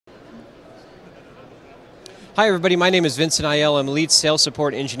Hi everybody, my name is Vincent Aiello. I'm lead sales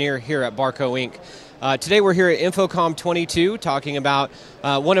support engineer here at Barco Inc. Today we're here at InfoComm 22 talking about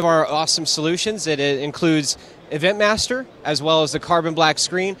one of our awesome solutions. It includes Event Master as well as the carbon black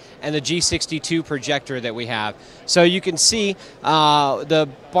screen and the G62 projector that we have. So you can see the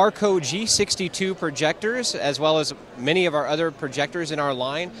Barco G62 projectors as well as many of our other projectors in our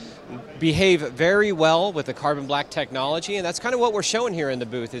line behave very well with the carbon black technology, and that's kind of what we're showing here in the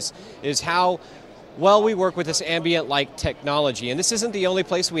booth is how well we work with this ambient light technology. And this isn't the only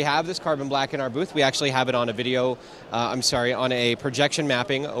place we have this carbon black in our booth. We actually have it on a video, on a projection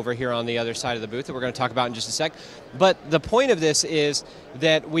mapping over here on the other side of the booth that we're going to talk about in just a sec. But the point of this is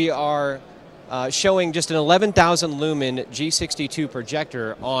that we are showing just an 11,000 lumen G62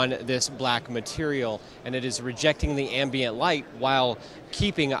 projector on this black material, and it is rejecting the ambient light while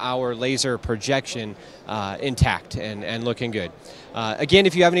keeping our laser projection intact and looking good. Again,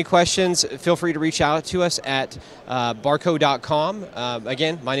 if you have any questions, feel free to reach out to us at barco.com.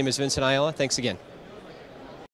 Again, my name is Vincent Aiello. Thanks again.